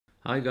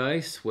Hi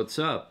guys, what's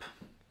up?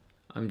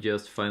 I'm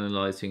just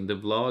finalizing the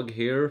vlog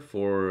here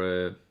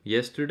for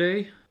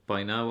yesterday.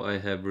 By now I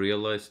have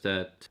realized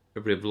that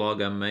every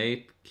vlog I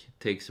make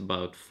takes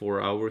about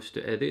 4 hours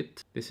to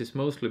edit. This is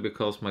mostly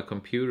because my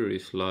computer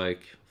is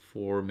like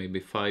 4,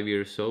 maybe 5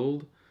 years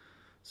old.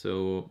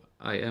 So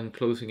I am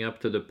closing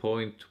up to the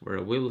point where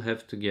I will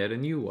have to get a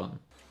new one.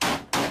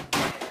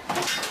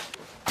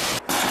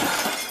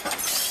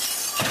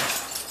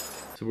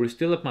 So we're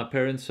still at my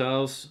parents'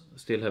 house,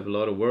 still have a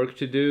lot of work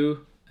to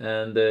do.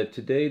 And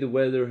today the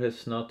weather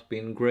has not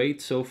been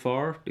great so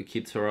far. The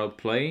kids are out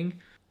playing.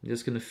 I'm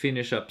just gonna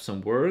finish up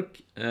some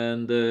work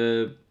and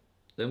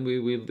then we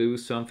will do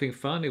something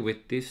funny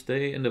with this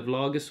day and the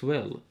vlog as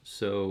well.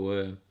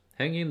 So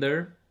hang in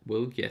there,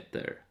 we'll get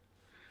there.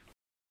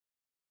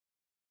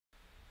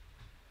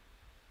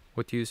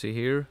 What you see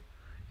here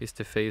is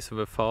the face of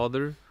a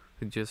father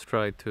who just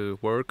tried to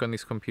work on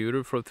his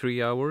computer for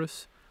 3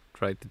 hours,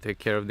 tried to take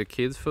care of the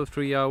kids for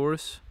 3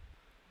 hours,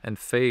 and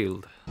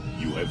failed.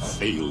 You have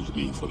failed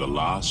me for the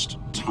last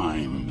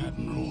time,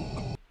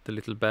 Admiral. The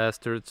little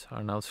bastards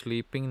are now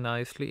sleeping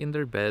nicely in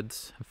their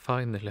beds, and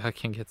finally I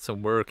can get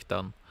some work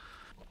done.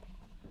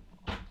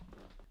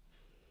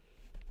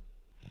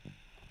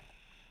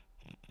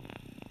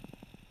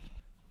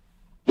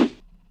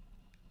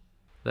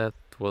 That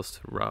was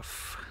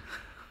rough.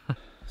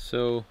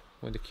 So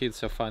when the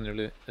kids are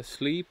finally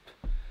asleep,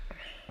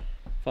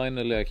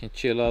 finally I can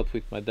chill out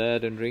with my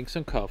dad and drink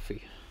some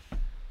coffee.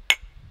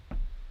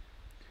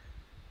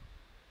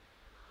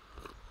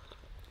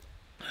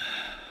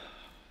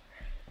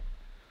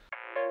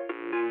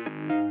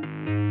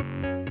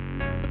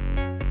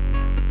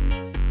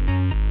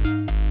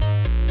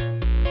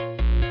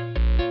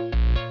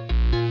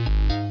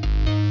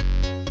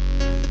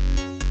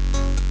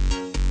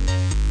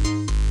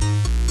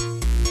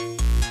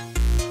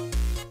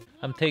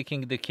 I'm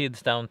taking the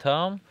kids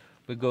downtown.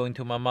 We're going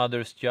to my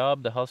mother's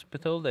job, the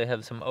hospital. They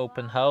have some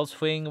open house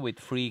thing with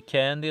free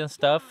candy and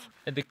stuff.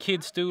 And the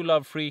kids do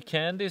love free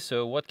candy,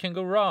 so what can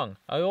go wrong?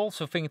 I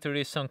also think there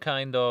is some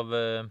kind of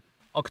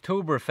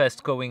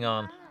Oktoberfest going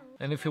on.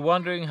 And if you're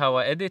wondering how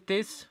I edit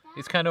this,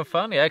 it's kind of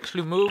funny. I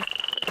actually moved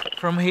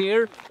from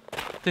here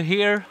to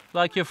here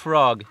like a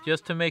frog,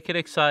 just to make it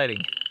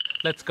exciting.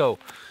 Let's go.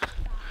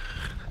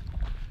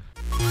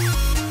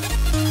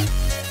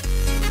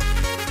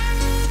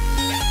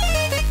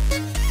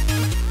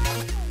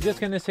 Just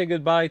gonna say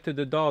goodbye to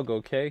the dog,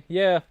 okay?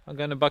 Yeah, I'm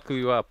gonna buckle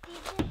you up.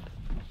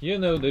 You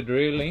know the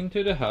drill,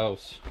 into the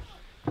house.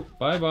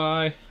 Bye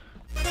bye.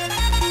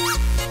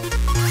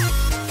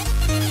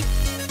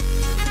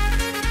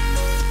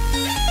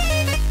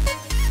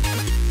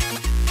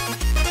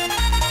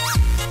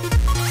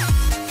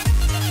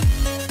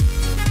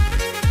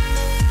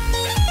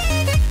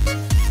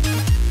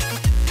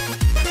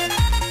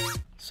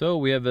 So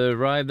we have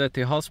arrived at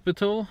the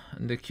hospital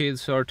and the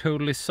kids are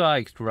totally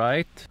psyched,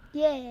 right?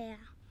 Yeah.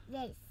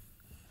 Yes.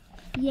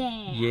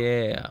 Yeah.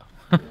 Yeah.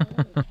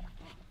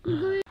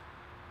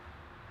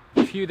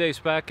 A few days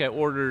back I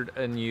ordered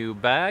a new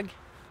bag,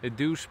 a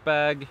douche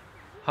bag,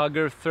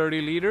 Hugger 30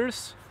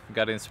 liters.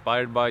 Got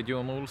inspired by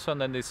Jon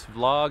Olsson and this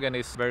vlog and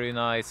his very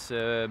nice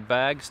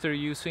bags they're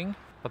using.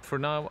 But for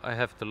now I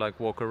have to like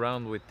walk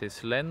around with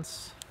this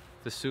lens,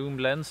 the zoom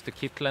lens, the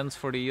kit lens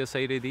for the EOS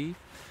 80D.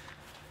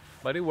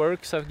 But it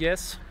works, I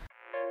guess.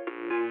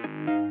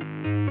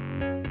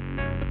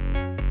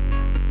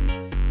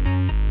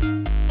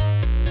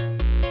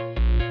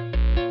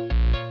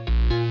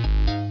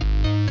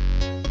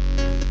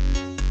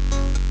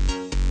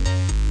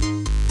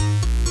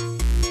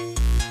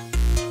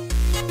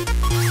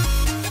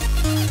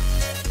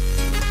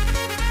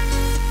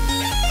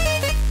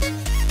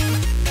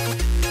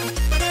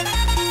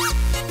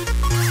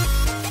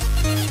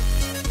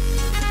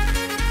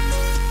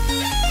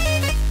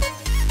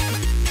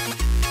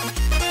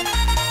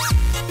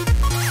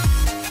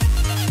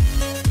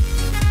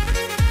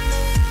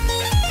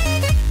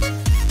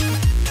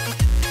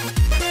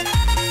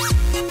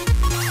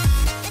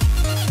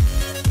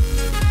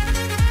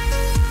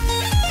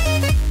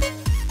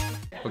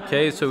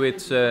 Okay, so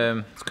it's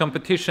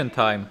competition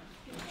time.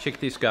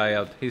 Check this guy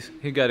out.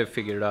 He got it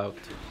figured out.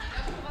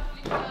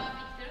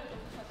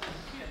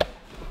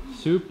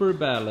 Super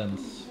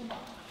balance.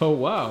 Oh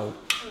wow.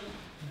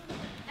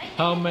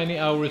 How many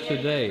hours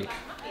a day?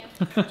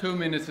 2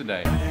 minutes a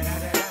day.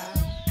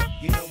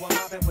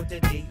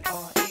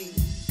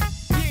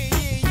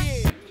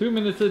 2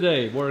 minutes a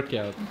day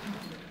workout.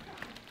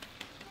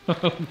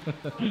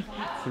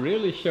 It's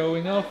really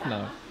showing off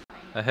now.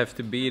 I have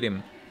to beat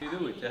him. You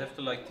do it. You have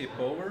to like tip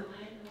over.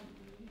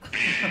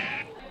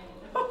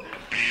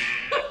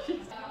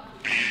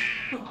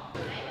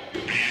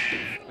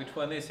 Which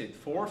one is it?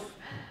 Fourth?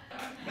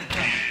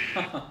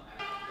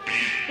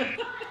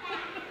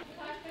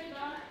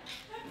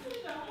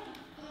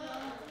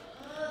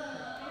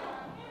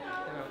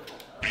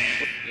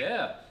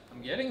 Yeah,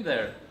 I'm getting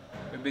there.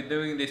 We've been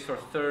doing this for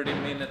 30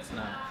 minutes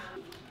now.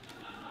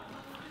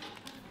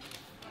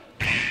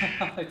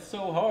 It's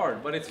so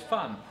hard, but it's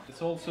fun.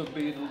 It's also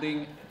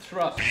building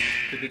trust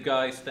to the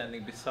guy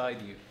standing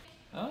beside you.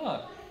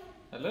 Ah,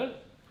 hello?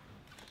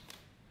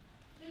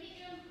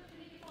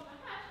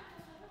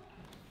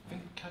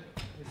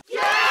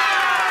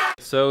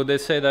 So they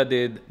said I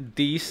did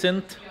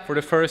decent for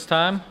the first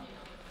time.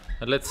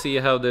 And let's see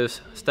how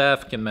this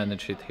staff can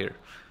manage it here.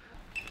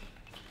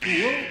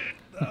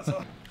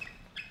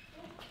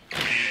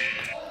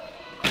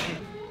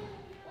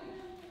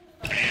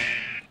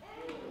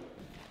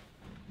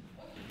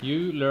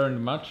 You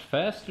learned much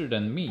faster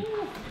than me.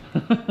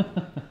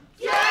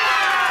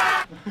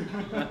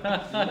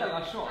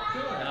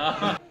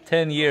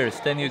 10 years,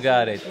 then you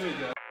got it.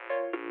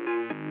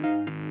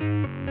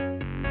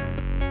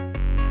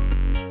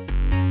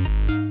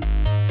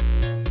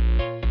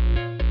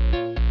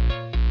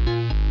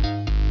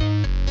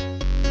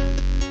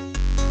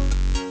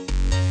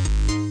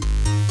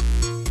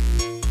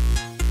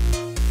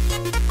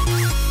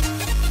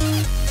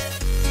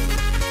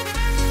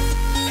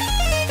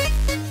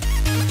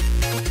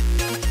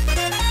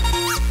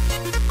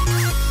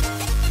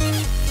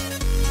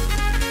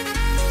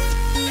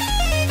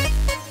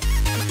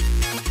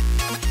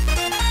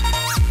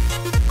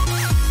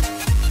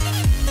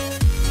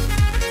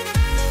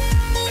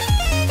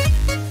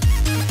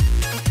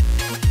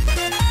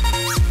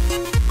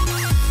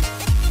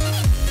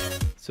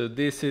 So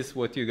this is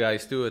what you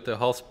guys do at the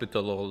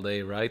hospital all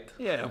day, right?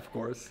 Yeah, of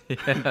course.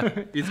 Yeah.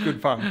 It's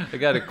good fun. I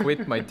gotta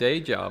quit my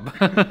day job.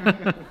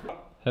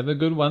 Have a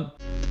good one.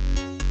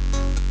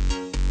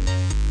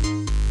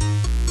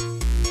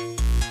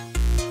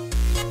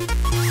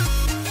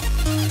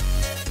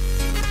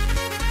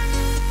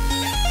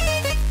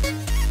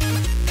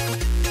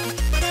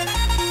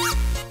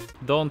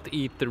 Don't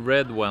eat the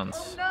red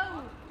ones.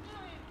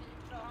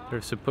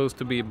 They're supposed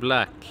to be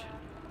black.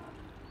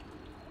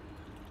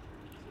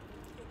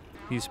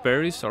 These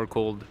berries are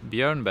called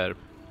Björnbär.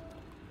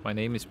 My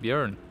name is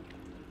Björn.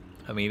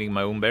 I'm eating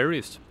my own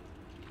berries.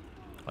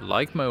 I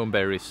like my own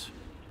berries.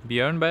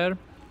 Björnbär,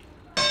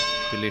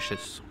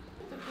 delicious.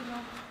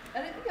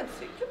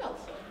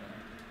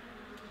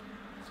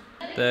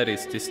 That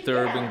is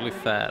disturbingly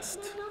fast.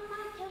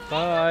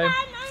 Bye!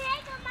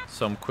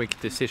 Some quick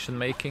decision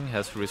making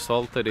has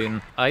resulted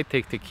in I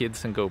take the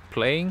kids and go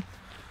playing,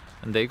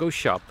 and they go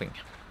shopping.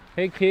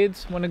 Hey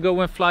kids, wanna go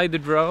and fly the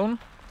drone?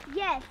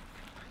 Yes.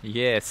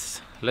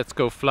 Yes, let's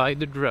go fly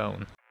the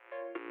drone.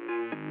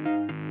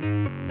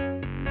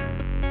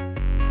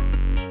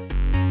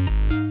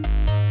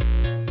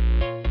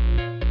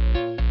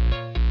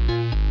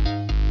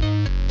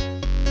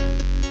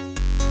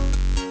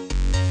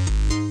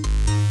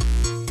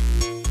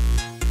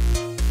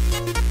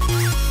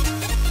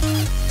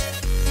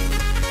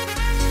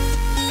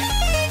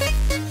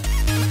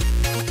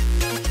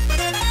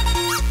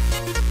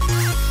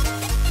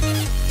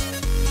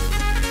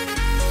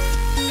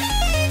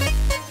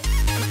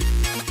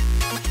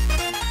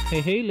 Hey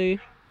Haley,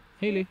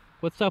 Haley,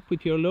 what's up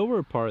with your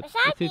lower part? Is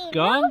it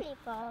gone?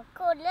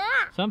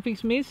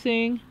 Something's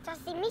missing.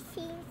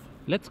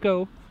 Let's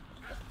go.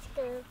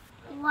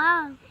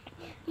 Wow.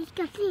 Vi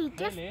ska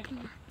flyga.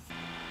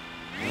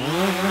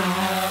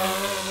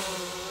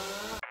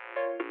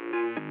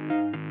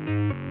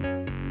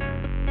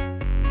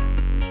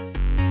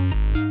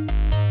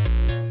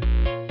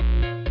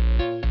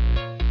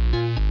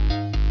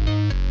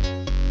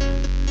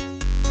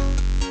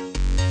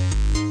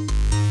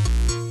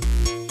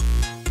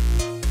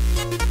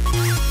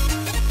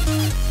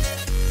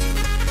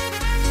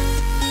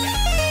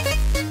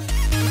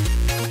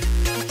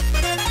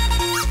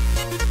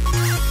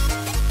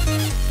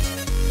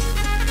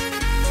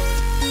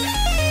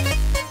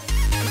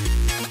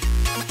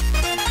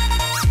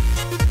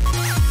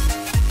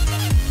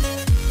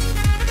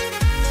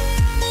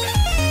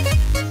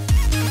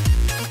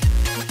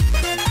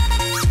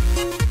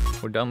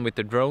 We're done with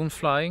the drone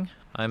flying.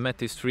 I met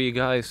these 3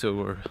 guys who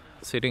were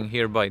sitting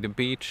here by the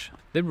beach.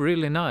 They were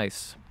really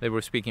nice. They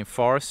were speaking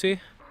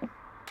Farsi.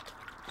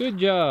 Good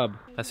job!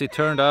 As it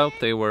turned out,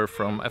 they were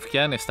from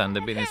Afghanistan.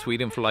 They've been in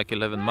Sweden for like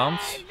 11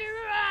 months.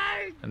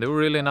 And they were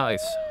really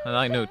nice. And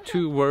I know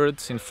 2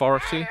 words in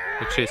Farsi,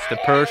 which is the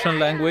Persian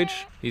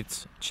language.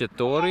 It's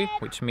chetori,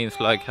 which means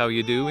like how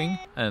you doing,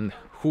 and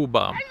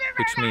hubam,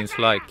 which means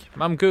like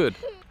I'm good.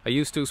 I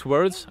used those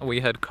words and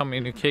we had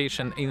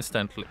communication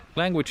instantly.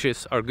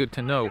 Languages are good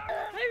to know.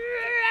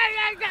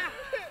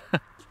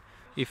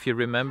 If you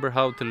remember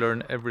how to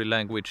learn every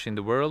language in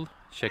the world,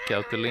 check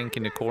out the link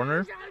in the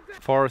corner.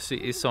 Farsi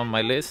is on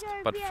my list,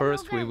 but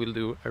first we will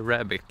do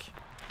Arabic.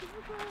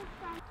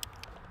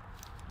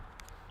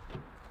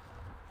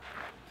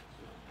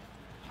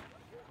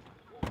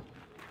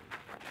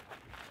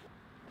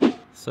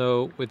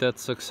 So with that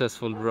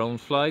successful drone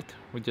flight,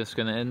 we're just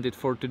gonna end it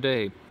for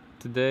today.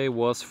 Today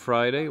was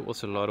Friday, it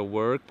was a lot of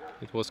work.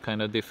 It was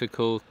kind of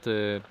difficult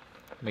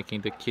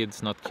making the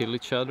kids not kill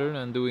each other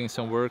and doing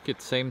some work at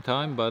the same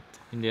time, but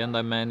in the end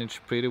I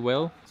managed pretty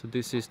well. So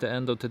this is the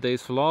end of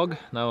today's vlog.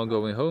 Now I'm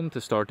going home to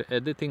start the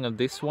editing of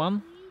this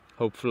one.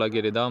 Hopefully I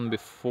get it done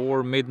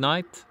before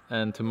midnight.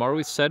 And tomorrow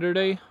is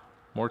Saturday.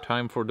 More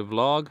time for the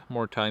vlog,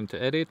 more time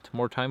to edit,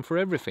 more time for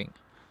everything.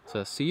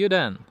 So see you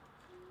then.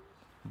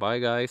 Bye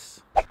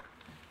guys.